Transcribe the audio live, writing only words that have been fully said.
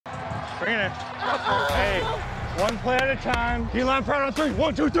Bring it in. Hey, one play at a time. D-line proud on 3.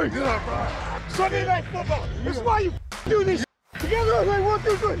 1, 2, 3. Sunday night football. This is why you do this together. Like 1,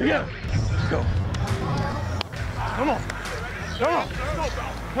 2, 3. Together. Let's go. Come on. Come on.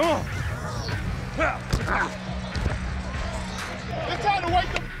 Come on. It's time to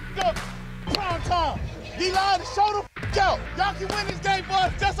wake the up. Prime time. D-line to show the out. Y'all can win this game for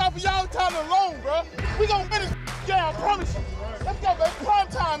us just off of y'all time alone, bro. We gonna win this game, I promise you. Let's go, baby. Prime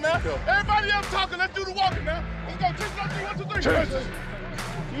time, man. Everybody else talking. Let's do the walking, man. Let's go. 1, 2, 3.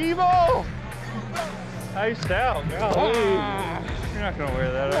 Evo! Iced out. Golly. You're not gonna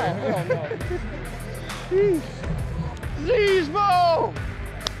wear that, are you? No. Zizbo!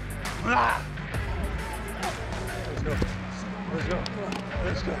 Ah. Let's go. Let's go.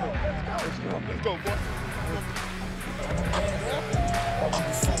 Let's go. Let's go. Let's go, boy.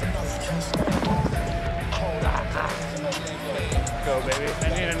 Go, baby. I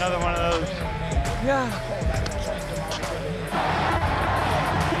need another one of those. Yeah.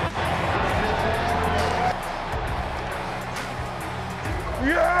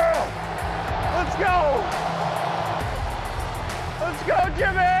 Yeah! Let's go! Let's go,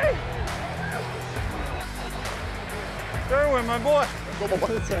 Jimmy! Derwin, my boy. Let's go, boy.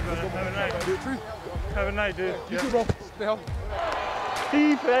 Have a night. Have a night, dude. You too, bro. Stay healthy.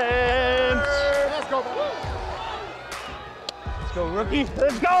 Defense! Let's go, boy. Let's go, rookie.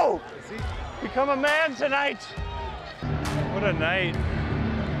 Let's go! Become a man tonight. What a night.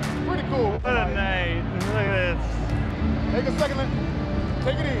 Pretty cool. What a night. Look at this. Take a second.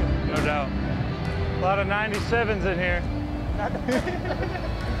 Take it in. No doubt. A lot of 97s in here.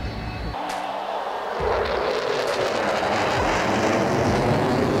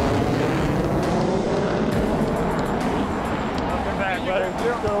 Welcome back, buddy.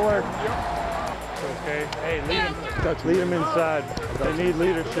 Let's go to work. Okay. Hey, lead them inside. They need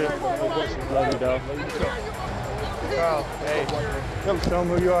leadership. Love you, dog. Carl, hey, show them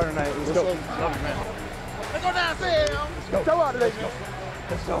who you are tonight. Let's go. Love you, man. Let's go downstairs, yo. Let's go out today.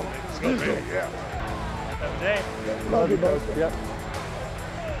 Let's go. Let's go, baby. Yeah. Have a day. Love you, bro. Yep.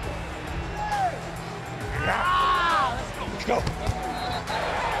 Let's go.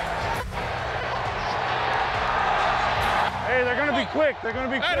 Hey, they're gonna be quick. They're gonna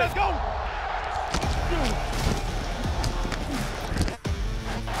be quick. Hey, let's go.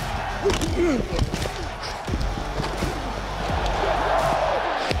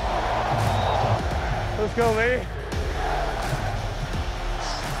 Let's go, baby.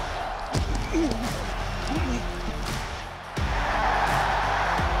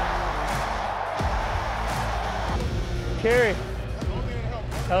 Carry.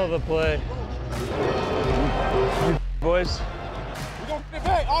 Hell of a play. Boys. We're gonna get it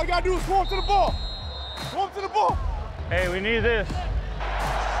back. All you gotta do is swarm to the ball. Swarm to the ball. Hey, we need this.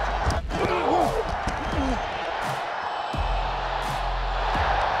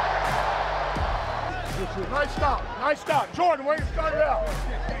 Nice stop. Nice stop. Jordan, way to start it out.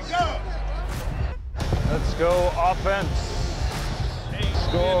 Let's go offense.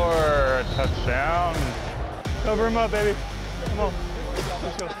 Score a touchdown. Cover him up, baby. Come on.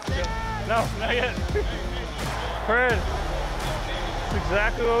 Let's go. No, not yet. Fred. That's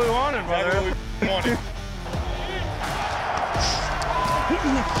exactly what we wanted, brother. Exactly what we wanted.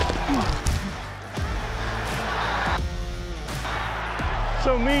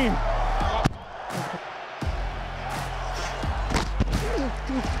 So mean.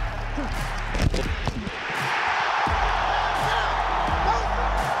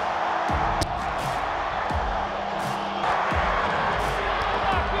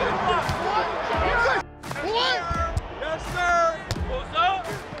 Yes, sir. Bosa.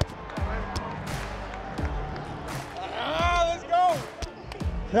 Let's go.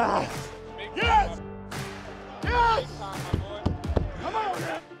 Ah. Yes. Yes. Come on,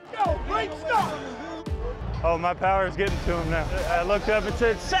 man. Go. Great stop. Oh, my power is getting to him now. I looked up and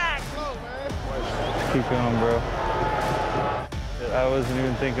said, sack! Keep going, bro. I wasn't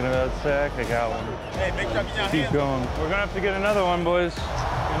even thinking about sack. I got one. Hey, make sure you down Keep going. We're going to have to get another one, boys.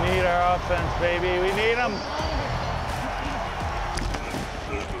 We need our offense, baby. We need them.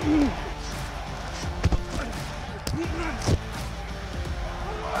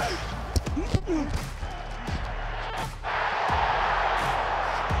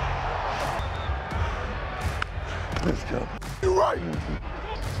 Let's go. You're right.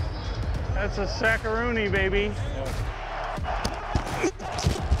 That's a sackaroonie, baby.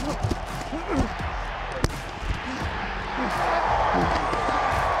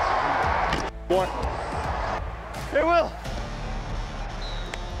 Boy. Hey, Will.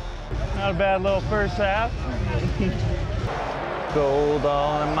 Not a bad little first half. Gold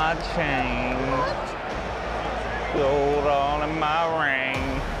all in my chain. Gold all in my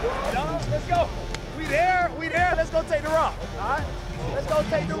ring. Let's go. We there. Let's go take the rock. All right? Let's go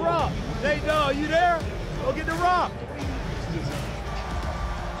take the rock. Hey, dog, you there? Go get the rock.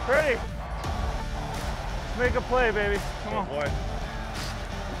 Ready? Make a play, baby. Come on. Boy.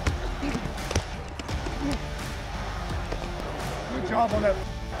 Good job on that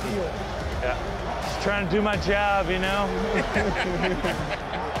field. Yeah. Just trying to do my job, you know?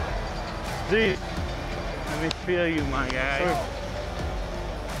 Dude, let me feel you, my guy.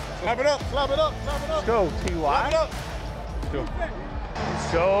 Slap it up, slap it up, slap it up. Let's go, TY. Slap it up. Let's go.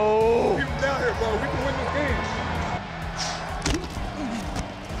 Let's go. Keep them down here, bro. We can win this game.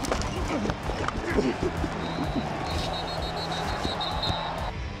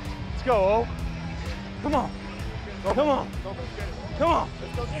 Let's go, O. Come on. Come on. Come on.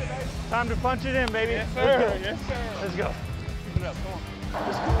 Time to punch it in, baby. Yes, sir. Yes, sir. Let's go. Keep it up. Come on.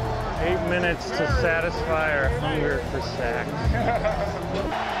 8 minutes to satisfy our hunger for sacks.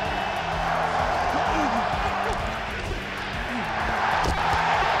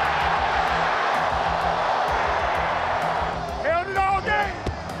 Held it all game.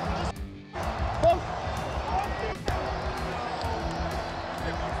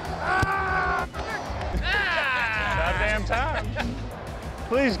 Goddamn time.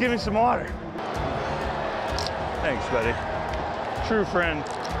 Please give me some water. Thanks, buddy. True friend.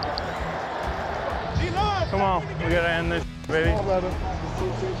 Come on, we gotta end this, baby. Come on, brother.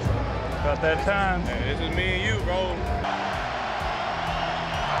 About that time. Hey, this is me and you, bro.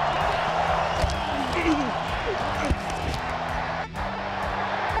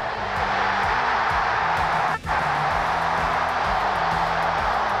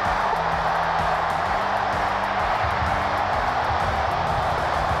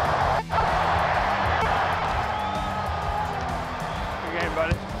 Good game,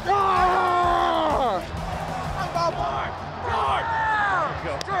 buddy.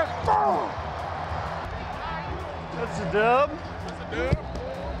 That's a dub. That's a dub.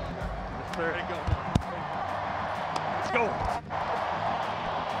 Yes, sir. There you go. Let's go.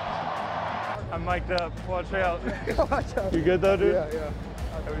 I'm mic'd up. Watch out. You good though, dude? Yeah.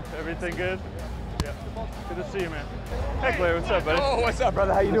 Everything good? Yeah. Good to see you, man. Hey, Claire, what's up, buddy? Oh, what's up,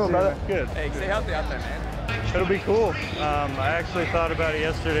 brother? How you doing, brother? Good. Hey, stay healthy out there, man. It'll be cool. I actually thought about it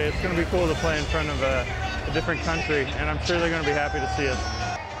yesterday. It's going to be cool to play in front of a different country, and I'm sure they're going to be happy to see us.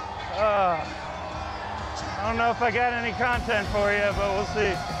 I don't know if I got any content for you, but we'll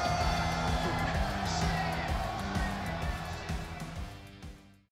see.